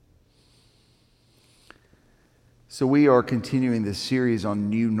So we are continuing this series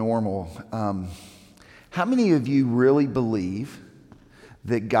on new normal. How many of you really believe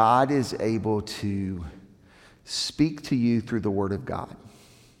that God is able to speak to you through the Word of God?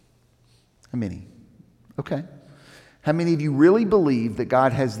 How many? Okay. How many of you really believe that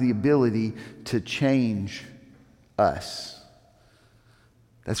God has the ability to change us?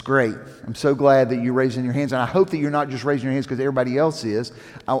 That's great. I'm so glad that you're raising your hands. And I hope that you're not just raising your hands because everybody else is.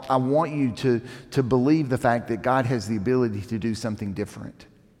 I want you to believe the fact that God has the ability to do something different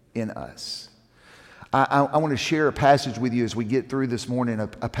in us. I want to share a passage with you as we get through this morning,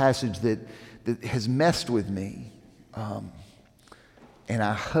 a passage that has messed with me. And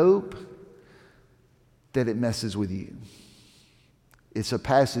I hope that it messes with you. It's a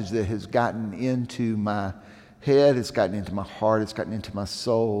passage that has gotten into my head, it's gotten into my heart, it's gotten into my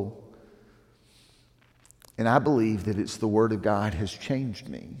soul. And I believe that it's the Word of God has changed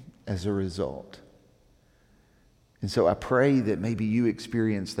me as a result. And so I pray that maybe you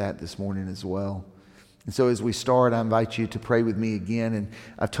experience that this morning as well. And so as we start, I invite you to pray with me again. And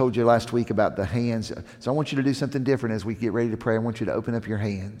I've told you last week about the hands. So I want you to do something different as we get ready to pray. I want you to open up your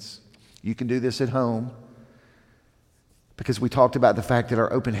hands. You can do this at home because we talked about the fact that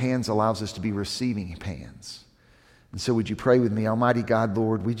our open hands allows us to be receiving hands. And so would you pray with me? Almighty God,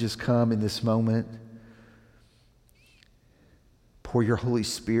 Lord, we just come in this moment. Pour your Holy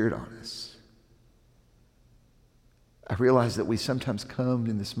Spirit on us. I realize that we sometimes come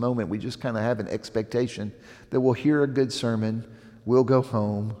in this moment, we just kind of have an expectation that we'll hear a good sermon, we'll go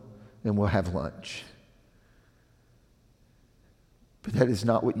home, and we'll have lunch. But that is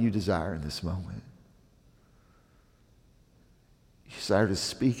not what you desire in this moment. You desire to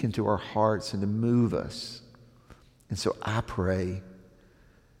speak into our hearts and to move us. And so I pray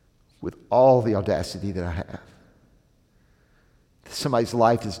with all the audacity that I have that somebody's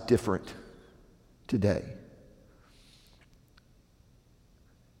life is different today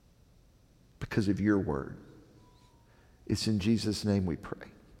because of your word. It's in Jesus' name we pray.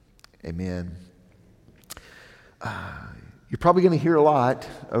 Amen. You're probably going to hear a lot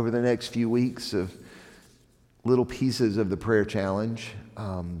over the next few weeks of little pieces of the prayer challenge.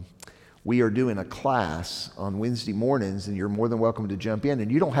 We are doing a class on Wednesday mornings, and you're more than welcome to jump in.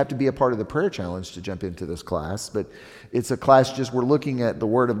 And you don't have to be a part of the prayer challenge to jump into this class, but it's a class just we're looking at the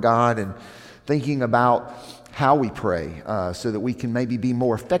Word of God and thinking about how we pray so that we can maybe be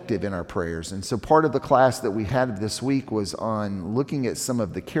more effective in our prayers. And so part of the class that we had this week was on looking at some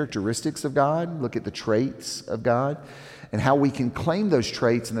of the characteristics of God, look at the traits of God, and how we can claim those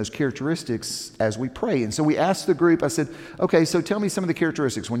traits and those characteristics as we pray. And so we asked the group, I said, okay, so tell me some of the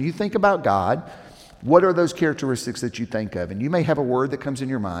characteristics. When you think about God, what are those characteristics that you think of? And you may have a word that comes in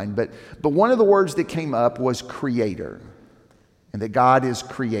your mind, but one of the words that came up was creator, and that God is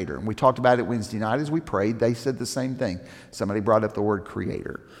creator. And we talked about it Wednesday night as we prayed. They said the same thing. Somebody brought up the word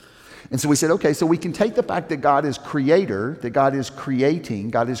creator. And so we said, okay, so we can take the fact that God is creator, that God is creating,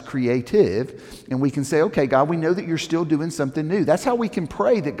 God is creative, and we can say, okay, God, we know that you're still doing something new. That's how we can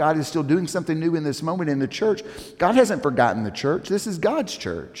pray that God is still doing something new in this moment in the church. God hasn't forgotten the church. This is God's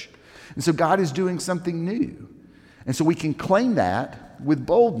church. And so God is doing something new. And so we can claim that with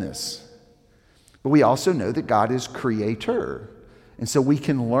boldness. But we also know that God is creator. And so we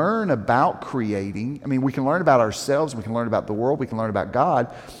can learn about creating. I mean, we can learn about ourselves. We can learn about the world. We can learn about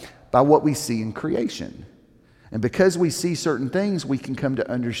God by what we see in creation. And because we see certain things, we can come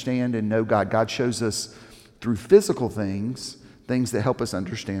to understand and know God. God shows us through physical things, things that help us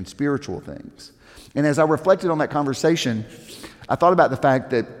understand spiritual things. And as I reflected on that conversation, I thought about the fact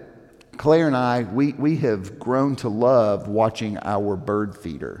that Claire and I, we have grown to love watching our bird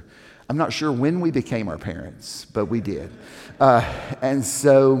feeder. I'm not sure when we became our parents, but we did. And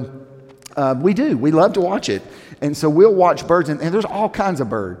so we do. We love to watch it. And so we'll watch birds, and there's all kinds of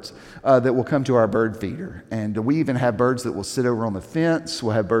birds that will come to our bird feeder. And we even have birds that will sit over on the fence.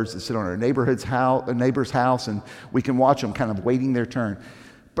 We'll have birds that sit on our neighbor's house, and we can watch them kind of waiting their turn.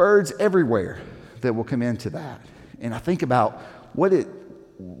 Birds everywhere that will come into that. And I think about what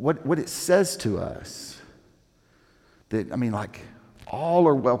it says to us. That, I mean, like, all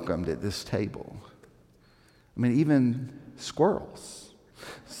are welcomed at this table. I mean, even squirrels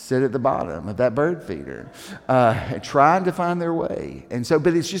sit at the bottom of that bird feeder, trying to find their way. And so,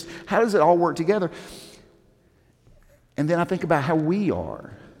 but it's just, how does it all work together? And then I think about how we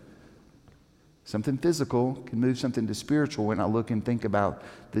are. Something physical can move something to spiritual when I look and think about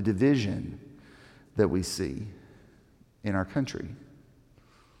the division that we see in our country.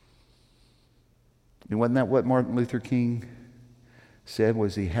 And wasn't that what Martin Luther King said?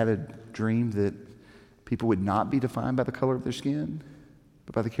 Was he had a dream that people would not be defined by the color of their skin?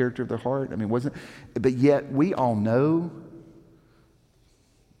 but by the character of their heart. I mean, but yet we all know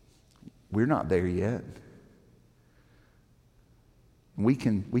we're not there yet. We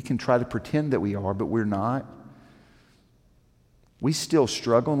can try to pretend that we are, but we're not. We still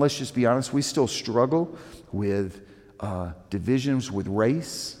struggle, and let's just be honest, we still struggle with divisions with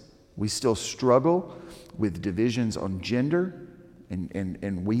race. We still struggle with divisions on gender.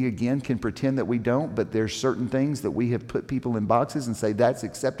 And we, again, can pretend that we don't, but there's certain things that we have put people in boxes and say that's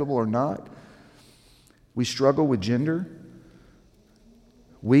acceptable or not. We struggle with gender.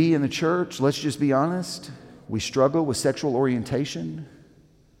 We in the church, let's just be honest, we struggle with sexual orientation.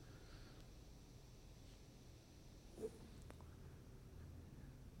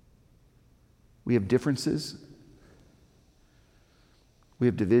 We have differences. We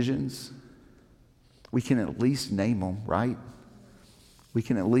have divisions. We can at least name them, right? We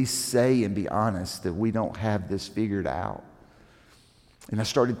can at least say and be honest that we don't have this figured out. And I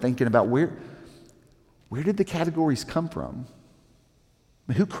started thinking about where did the categories come from?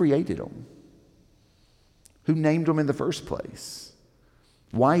 I mean, who created them? Who named them in the first place?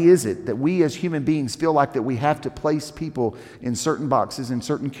 Why is it that we as human beings feel like that we have to place people in certain boxes and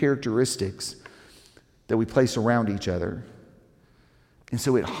certain characteristics that we place around each other? And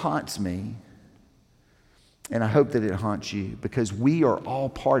so it haunts me. And I hope that it haunts you, because we are all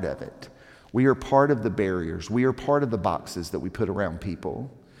part of it. We are part of the barriers. We are part of the boxes that we put around people.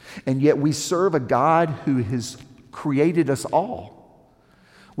 And yet we serve a God who has created us all.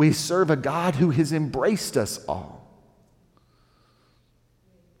 We serve a God who has embraced us all.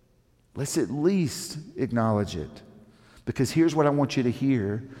 Let's at least acknowledge it. Because here's what I want you to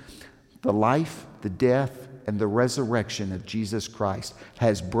hear. The life, the death, and the resurrection of Jesus Christ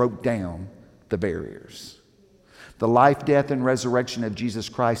has broke down the barriers. The life, death, and resurrection of Jesus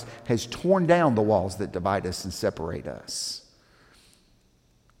Christ has torn down the walls that divide us and separate us.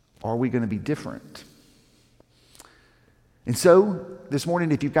 Are we going to be different? And so, this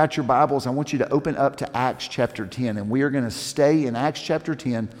morning, if you've got your Bibles, I want you to open up to Acts chapter 10. And we are going to stay in Acts chapter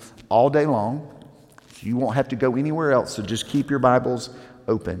 10 all day long. You won't have to go anywhere else, so just keep your Bibles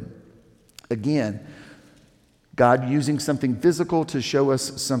open. Again, God using something physical to show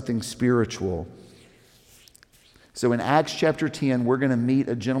us something spiritual. So in Acts chapter 10, we're going to meet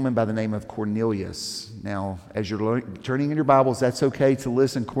a gentleman by the name of Cornelius. Now, as you're turning in your Bibles, that's okay to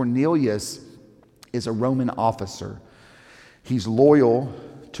listen. Cornelius is a Roman officer. He's loyal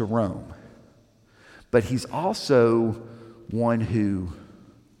to Rome. But he's also one who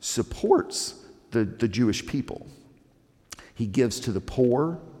supports the Jewish people. He gives to the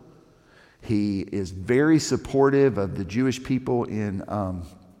poor. He is very supportive of the Jewish people in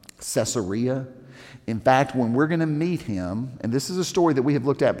Caesarea. In fact, when we're going to meet him, and this is a story that we have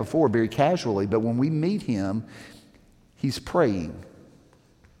looked at before very casually, but when we meet him, he's praying.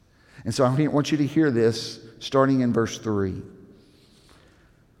 And so I want you to hear this starting in verse 3.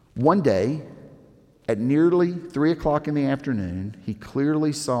 One day, at nearly 3 o'clock in the afternoon, he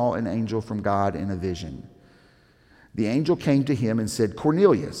clearly saw an angel from God in a vision. The angel came to him and said,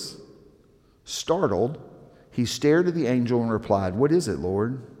 "Cornelius." Startled, he stared at the angel and replied, "What is it,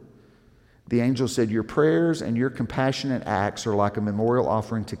 Lord?" The angel said, "Your prayers and your compassionate acts are like a memorial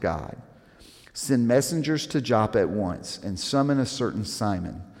offering to God. Send messengers to Joppa at once and summon a certain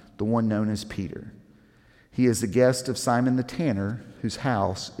Simon, the one known as Peter. He is the guest of Simon the tanner, whose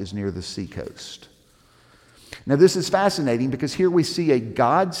house is near the seacoast." Now this is fascinating because here we see a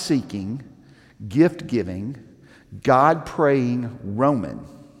God-seeking, gift-giving, God-praying Roman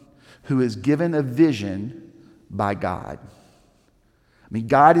who is given a vision by God. I mean,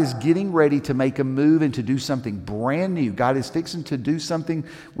 God is getting ready to make a move and to do something brand new. God is fixing to do something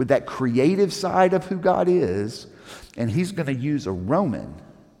with that creative side of who God is, and he's going to use a Roman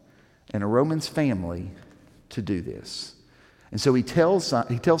and a Roman's family to do this. And so he tells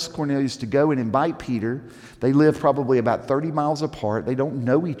Cornelius to go and invite Peter. They live probably about 30 miles apart. They don't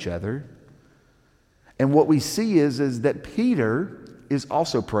know each other. And what we see is that Peter is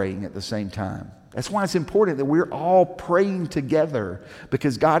also praying at the same time. That's why it's important that we're all praying together,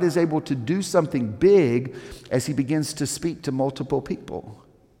 because God is able to do something big as he begins to speak to multiple people.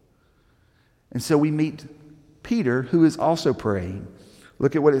 And so we meet Peter, who is also praying.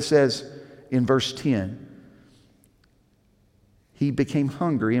 Look at what it says in verse 10. He became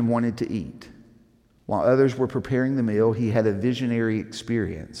hungry and wanted to eat. While others were preparing the meal, he had a visionary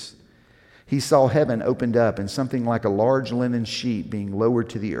experience. He saw heaven opened up and something like a large linen sheet being lowered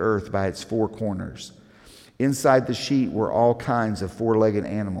to the earth by its four corners. Inside the sheet were all kinds of four-legged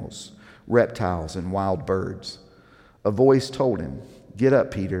animals, reptiles, and wild birds. A voice told him, "Get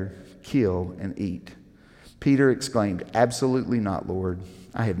up, Peter, kill and eat." Peter exclaimed, "Absolutely not, Lord.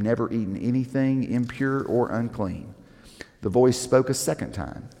 I have never eaten anything impure or unclean." The voice spoke a second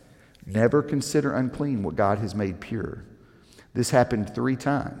time, "Never consider unclean what God has made pure." This happened 3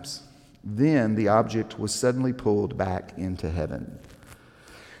 times. Then the object was suddenly pulled back into heaven.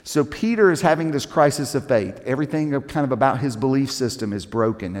 So Peter is having this crisis of faith. Everything kind of about his belief system is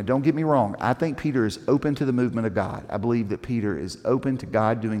broken. Now, don't get me wrong. I think Peter is open to the movement of God. I believe that Peter is open to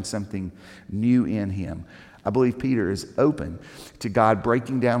God doing something new in him. I believe Peter is open to God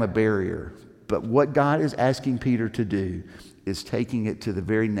breaking down a barrier. But what God is asking Peter to do is taking it to the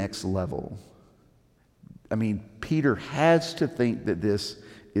very next level. I mean, Peter has to think that this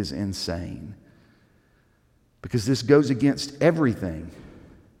is insane, because this goes against everything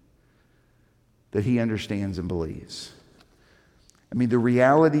that he understands and believes. I mean, the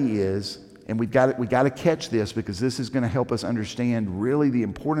reality is, and we got to catch this, because this is going to help us understand really the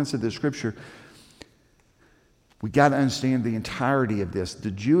importance of this scripture. We got to understand the entirety of this.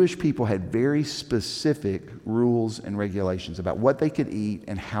 The Jewish people had very specific rules and regulations about what they could eat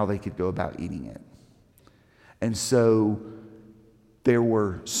and how they could go about eating it. And so there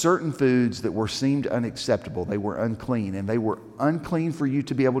were certain foods that were seemed unacceptable. They were unclean, and they were unclean for you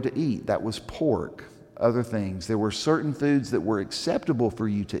to be able to eat. That was pork, other things. There were certain foods that were acceptable for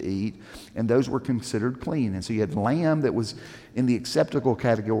you to eat, and those were considered clean. And so you had lamb that was in the acceptable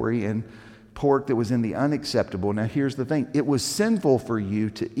category and pork that was in the unacceptable. Now here's the thing. It was sinful for you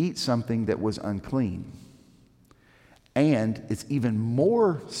to eat something that was unclean. And it's even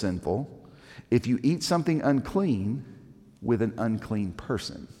more sinful if you eat something unclean with an unclean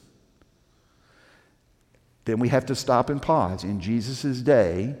person. Then we have to stop and pause. In Jesus'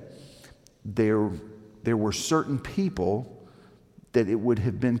 day, there were certain people that it would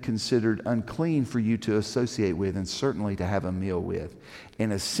have been considered unclean for you to associate with, and certainly to have a meal with.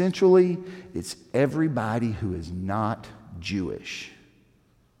 And essentially, it's everybody who is not Jewish.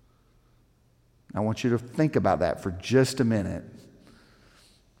 I want you to think about that for just a minute.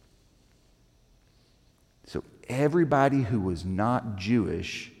 So everybody who was not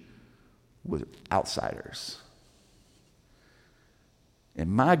Jewish was outsiders.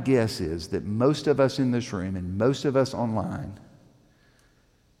 And my guess is that most of us in this room and most of us online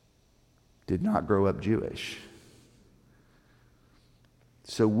did not grow up Jewish.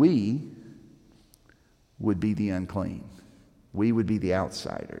 So we would be the unclean. We would be the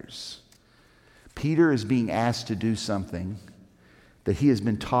outsiders. Peter is being asked to do something that he has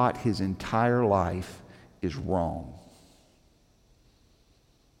been taught his entire life is wrong.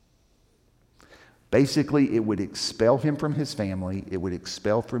 Basically, it would expel him from his family. It would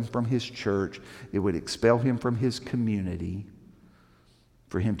expel him from his church. It would expel him from his community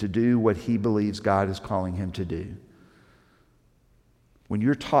for him to do what he believes God is calling him to do. When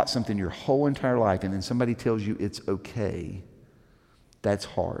you're taught something your whole entire life and then somebody tells you it's okay, that's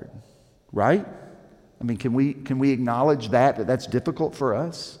hard, right? I mean, can we acknowledge that that's difficult for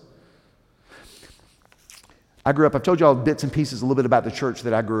us? I grew up, I've told you all bits and pieces a little bit about the church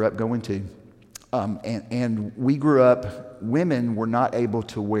that I grew up going to. And we grew up, women were not able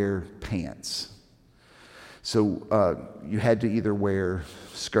to wear pants. So you had to either wear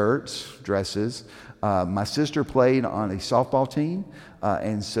skirts, dresses. My sister played on a softball team,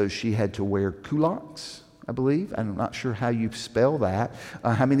 and so she had to wear culottes, I believe. I'm not sure how you spell that.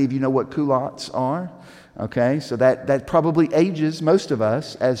 How many of you know what culottes are? Okay, so that probably ages most of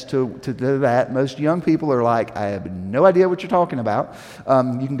us as to that. Most young people are like, I have no idea what you're talking about.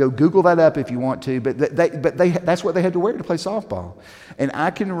 You can go Google that up if you want to, but that's what they had to wear to play softball. And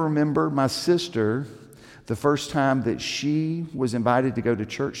I can remember my sister, the first time that she was invited to go to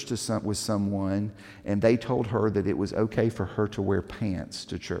church with someone, and they told her that it was okay for her to wear pants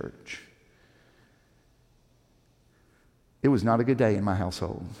to church. It was not a good day in my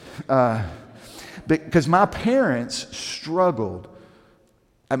household. Because my parents struggled.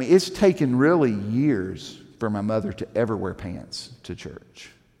 I mean, it's taken really years for my mother to ever wear pants to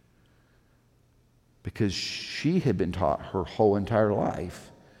church, because she had been taught her whole entire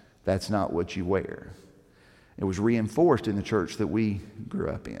life that's not what you wear. It was reinforced in the church that we grew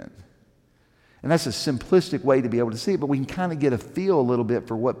up in. And that's a simplistic way to be able to see it, but we can kind of get a feel a little bit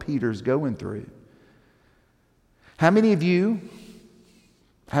for what Peter's going through. How many of you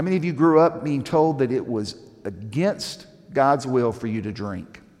grew up being told that it was against God's will for you to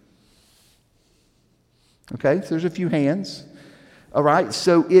drink? Okay, so there's a few hands. All right,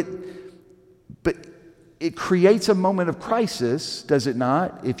 so it creates a moment of crisis, does it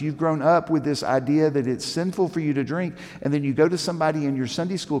not? If you've grown up with this idea that it's sinful for you to drink, and then you go to somebody in your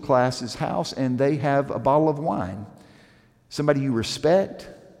Sunday school class's house and they have a bottle of wine. Somebody you respect,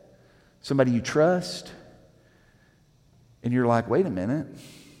 somebody you trust, And you're like, wait a minute,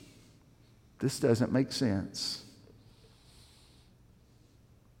 this doesn't make sense.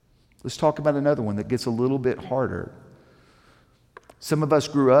 Let's talk about another one that gets a little bit harder. Some of us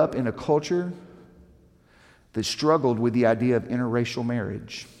grew up in a culture that struggled with the idea of interracial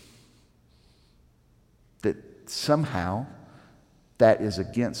marriage. That somehow that is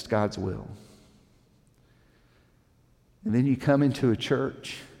against God's will. And then you come into a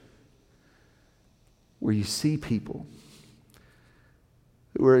church where you see people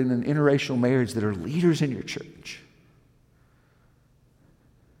who are in an interracial marriage that are leaders in your church.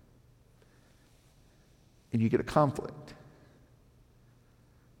 And you get a conflict.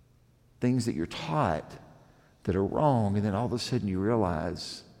 Things that you're taught that are wrong, and then all of a sudden you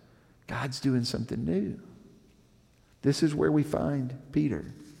realize God's doing something new. This is where we find Peter.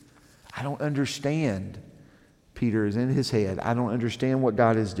 I don't understand. Peter is in his head. I don't understand what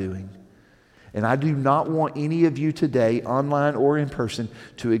God is doing. And I do not want any of you today, online or in person,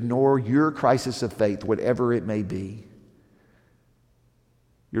 to ignore your crisis of faith, whatever it may be.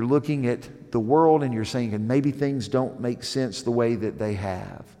 You're looking at the world and you're saying, and maybe things don't make sense the way that they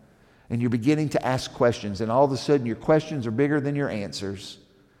have. And you're beginning to ask questions, and all of a sudden your questions are bigger than your answers.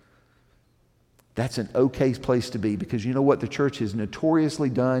 That's an okay place to be, because you know what the church has notoriously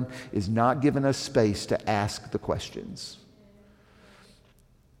done is not given us space to ask the questions.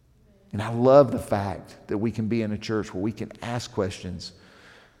 And I love the fact that we can be in a church where we can ask questions,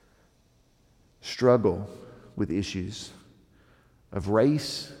 struggle with issues of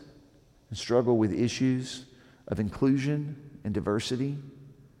race, and struggle with issues of inclusion and diversity.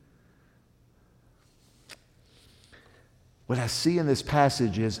 What I see in this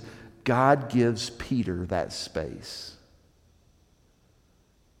passage is God gives Peter that space.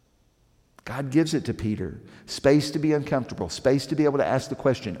 God gives it to Peter. Space to be uncomfortable. Space to be able to ask the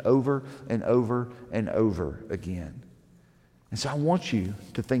question over and over and over again. And so I want you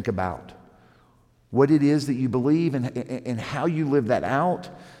to think about what it is that you believe and how you live that out.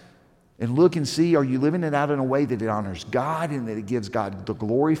 And look and see, are you living it out in a way that it honors God and that it gives God the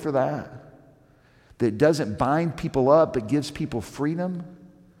glory for that? That doesn't bind people up but gives people freedom?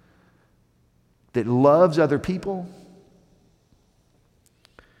 That loves other people?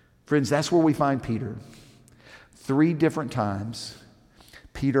 Friends, that's where we find Peter. 3 different times,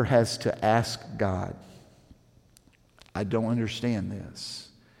 Peter has to ask God, I don't understand this.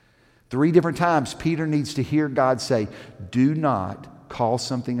 3 different times, Peter needs to hear God say, do not call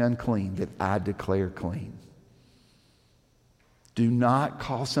something unclean that I declare clean. Do not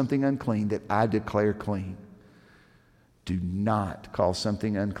call something unclean that I declare clean. Do not call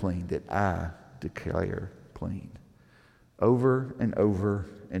something unclean that I declare clean. Over and over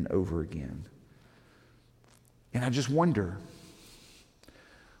and over again. And I just wonder,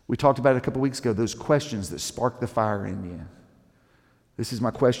 we talked about it a couple weeks ago, those questions that spark the fire in you. This is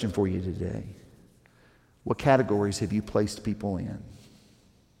my question for you today. What categories have you placed people in?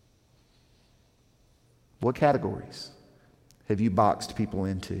 What categories have you boxed people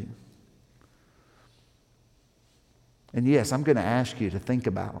into? And yes, I'm going to ask you to think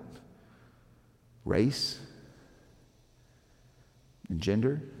about race and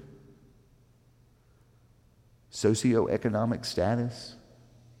gender, socioeconomic status,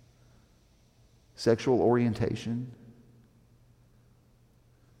 sexual orientation.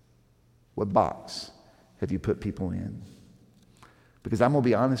 What box have you put people in? Because I'm going to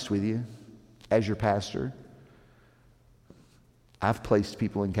be honest with you, as your pastor, I've placed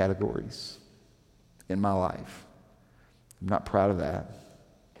people in categories in my life. I'm not proud of that.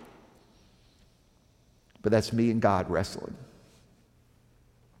 But that's me and God wrestling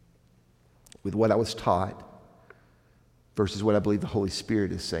with what I was taught versus what I believe the Holy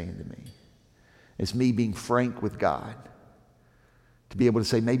Spirit is saying to me. It's me being frank with God to be able to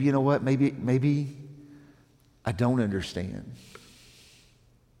say, maybe, you know what, maybe I don't understand.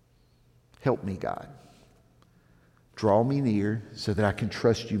 Help me, God. Draw me near so that I can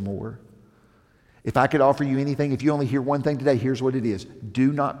trust you more. If I could offer you anything, if you only hear one thing today, here's what it is.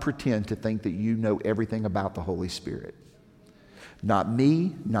 Do not pretend to think that you know everything about the Holy Spirit. Not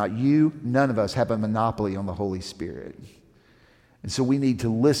me, not you, none of us have a monopoly on the Holy Spirit. And so we need to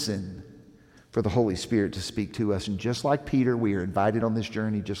listen for the Holy Spirit to speak to us. And just like Peter, we are invited on this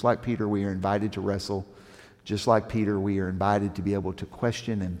journey. Just like Peter, we are invited to wrestle. Just like Peter, we are invited to be able to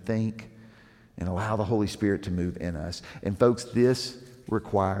question and think and allow the Holy Spirit to move in us. And folks, this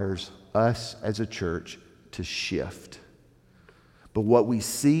requires us as a church to shift. But what we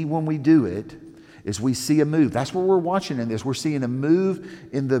see when we do it is we see a move. That's what we're watching in this. We're seeing a move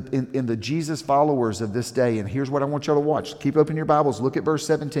in the Jesus followers of this day. And here's what I want y'all to watch. Keep open your Bibles. Look at verse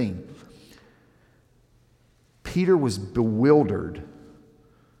 17. Peter was bewildered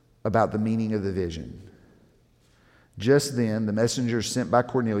about the meaning of the vision. Just then, the messengers sent by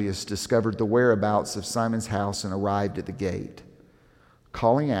Cornelius discovered the whereabouts of Simon's house and arrived at the gate.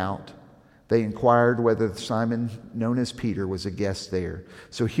 Calling out, they inquired whether Simon, known as Peter, was a guest there.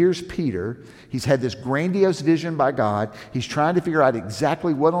 So here's Peter. He's had this grandiose vision by God. He's trying to figure out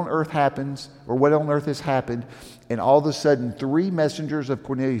exactly what on earth happens or what on earth has happened. And all of a sudden, 3 messengers of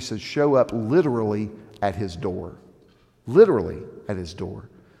Cornelius show up literally at his door. Literally at his door.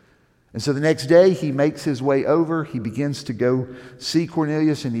 And so the next day, he makes his way over. He begins to go see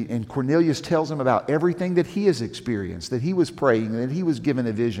Cornelius, and Cornelius tells him about everything that he has experienced, that he was praying, and that he was given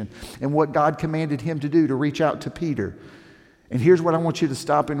a vision, and what God commanded him to do to reach out to Peter. And here's what I want you to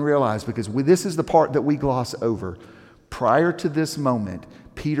stop and realize, because this is the part that we gloss over. Prior to this moment,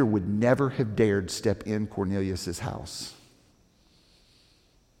 Peter would never have dared step in Cornelius' house.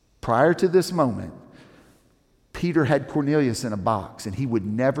 Prior to this moment, Peter had Cornelius in a box, and he would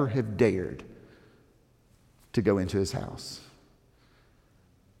never have dared to go into his house.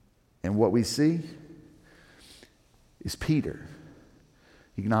 And what we see is Peter.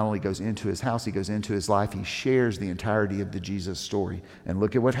 He not only goes into his house, he goes into his life. He shares the entirety of the Jesus story. And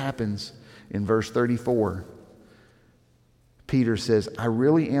look at what happens in verse 34. Peter says, I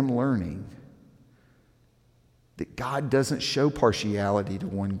really am learning that God doesn't show partiality to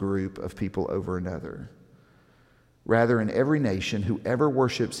one group of people over another. Rather, in every nation, whoever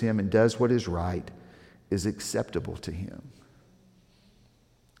worships him and does what is right is acceptable to him.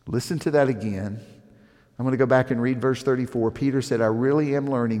 Listen to that again. I'm going to go back and read verse 34. Peter said, I really am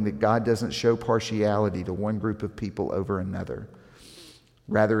learning that God doesn't show partiality to one group of people over another.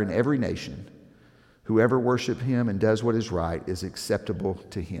 Rather, in every nation, whoever worships him and does what is right is acceptable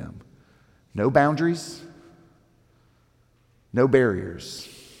to him. No boundaries, no barriers,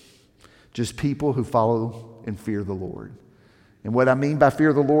 just people who follow and fear the Lord. And what I mean by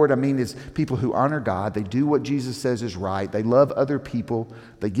fear the Lord, I mean is people who honor God. They do what Jesus says is right. They love other people.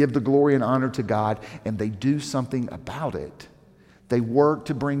 They give the glory and honor to God, and they do something about it. They work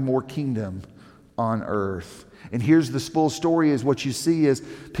to bring more kingdom on earth. And here's the full story is what you see is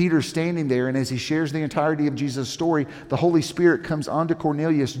Peter standing there, and as he shares the entirety of Jesus' story, the Holy Spirit comes onto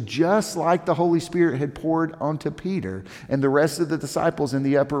Cornelius just like the Holy Spirit had poured onto Peter and the rest of the disciples in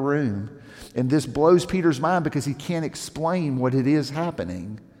the upper room. And this blows Peter's mind because he can't explain what it is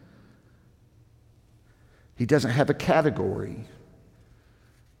happening. He doesn't have a category.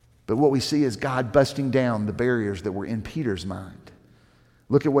 But what we see is God busting down the barriers that were in Peter's mind.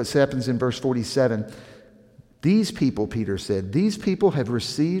 Look at what happens in verse 47. These people, Peter said, these people have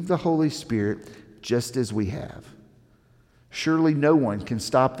received the Holy Spirit just as we have. Surely no one can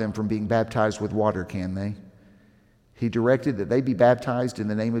stop them from being baptized with water, can they? He directed that they be baptized in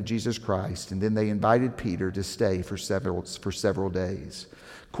the name of Jesus Christ, and then they invited Peter to stay for several days.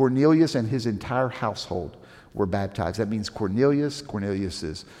 Cornelius and his entire household were baptized. That means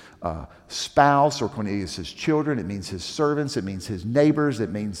Cornelius's spouse, or Cornelius's children. It means his servants. It means his neighbors.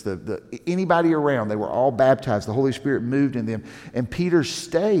 It means anybody around. They were all baptized. The Holy Spirit moved in them. And Peter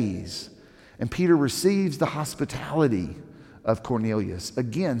stays, and Peter receives the hospitality of Cornelius.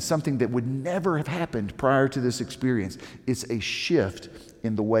 Again, something that would never have happened prior to this experience. It's a shift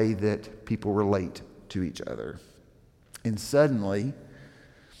in the way that people relate to each other. And suddenly,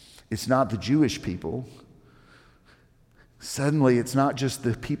 it's not the Jewish people. Suddenly, it's not just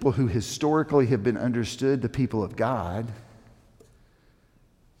the people who historically have been understood, the people of God.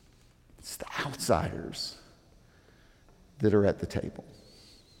 It's the outsiders that are at the table.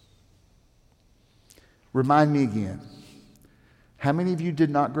 Remind me again. How many of you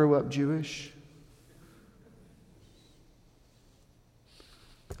did not grow up Jewish?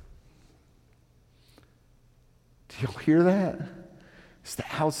 Do y'all hear that? It's the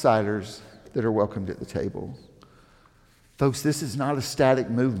outsiders that are welcomed at the table. Folks, this is not a static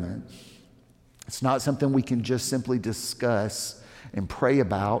movement. It's not something we can just simply discuss and pray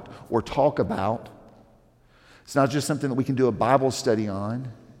about or talk about. It's not just something that we can do a Bible study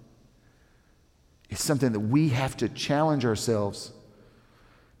on. It's something that we have to challenge ourselves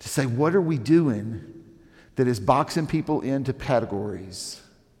to say, what are we doing that is boxing people into categories?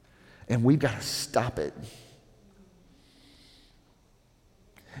 And we've got to stop it.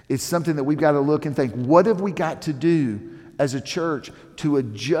 It's something that we've got to look and think, what have we got to do as a church to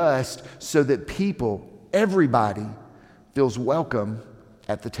adjust so that people, everybody, feels welcome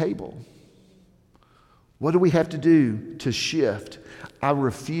at the table? What do we have to do to shift? I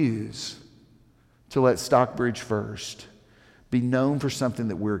refuse to let Stockbridge First be known for something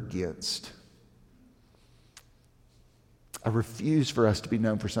that we're against. I refuse for us to be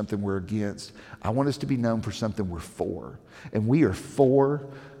known for something we're against. I want us to be known for something we're for. And we are for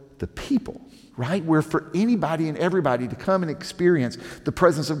the people, right? We're for anybody and everybody to come and experience the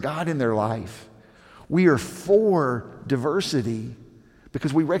presence of God in their life. We are for diversity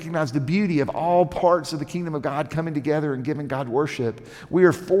because we recognize the beauty of all parts of the kingdom of God coming together and giving God worship. We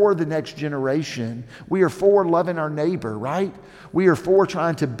are for the next generation. We are for loving our neighbor, right? We are for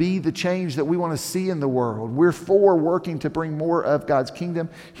trying to be the change that we want to see in the world. We're for working to bring more of God's kingdom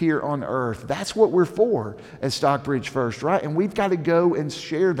here on earth. That's what we're for at Stockbridge First, right? And we've got to go and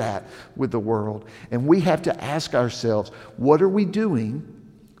share that with the world. And we have to ask ourselves, what are we doing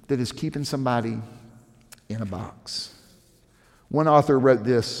that is keeping somebody in a box? One author wrote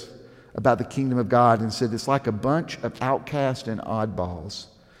this about the kingdom of God and said, it's like a bunch of outcasts and oddballs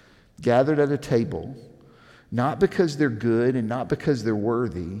gathered at a table, not because they're good and not because they're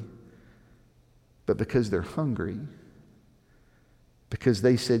worthy, but because they're hungry, because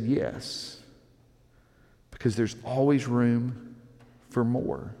they said yes, because there's always room for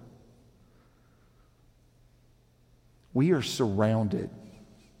more. We are surrounded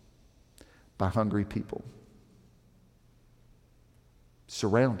by hungry people.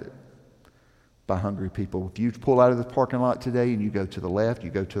 Surrounded by hungry people. If you pull out of the parking lot today and you go to the left, you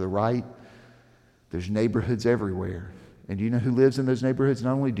go to the right, there's neighborhoods everywhere. And do you know who lives in those neighborhoods?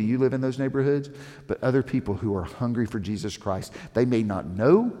 Not only do you live in those neighborhoods, but other people who are hungry for Jesus Christ. They may not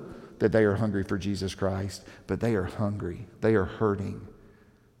know that they are hungry for Jesus Christ, but they are hungry. They are hurting.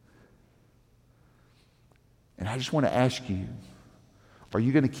 And I just want to ask you, are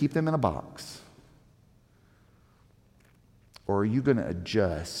you going to keep them in a box? Or are you going to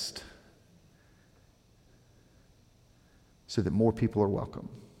adjust so that more people are welcome?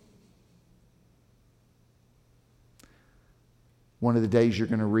 One of the days you're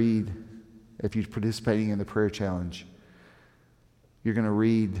going to read, if you're participating in the prayer challenge, you're going to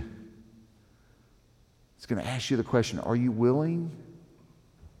read, it's going to ask you the question, are you willing,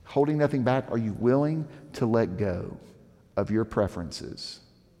 holding nothing back, are you willing to let go of your preferences?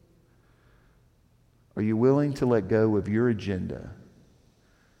 Are you willing to let go of your agenda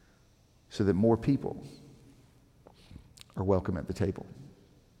so that more people are welcome at the table?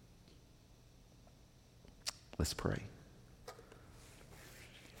 Let's pray.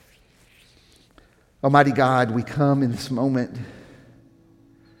 Almighty God, we come in this moment,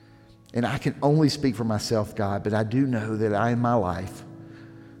 and I can only speak for myself, God, but I do know that in my life,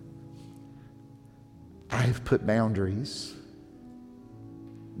 I have put boundaries.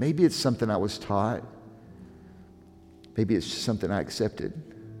 Maybe it's something I was taught. Maybe it's just something I accepted.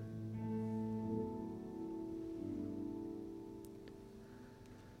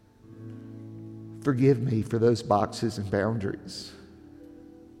 Forgive me for those boxes and boundaries.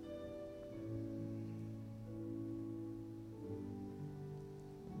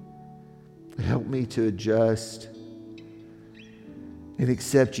 Help me to adjust and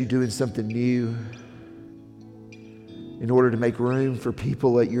accept you doing something new in order to make room for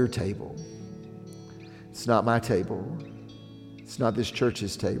people at your table. It's not my table. It's not this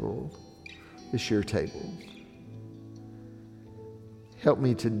church's table. It's your table. Help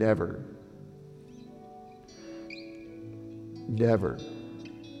me to never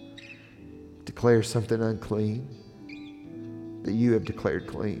declare something unclean that you have declared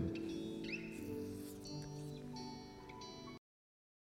clean.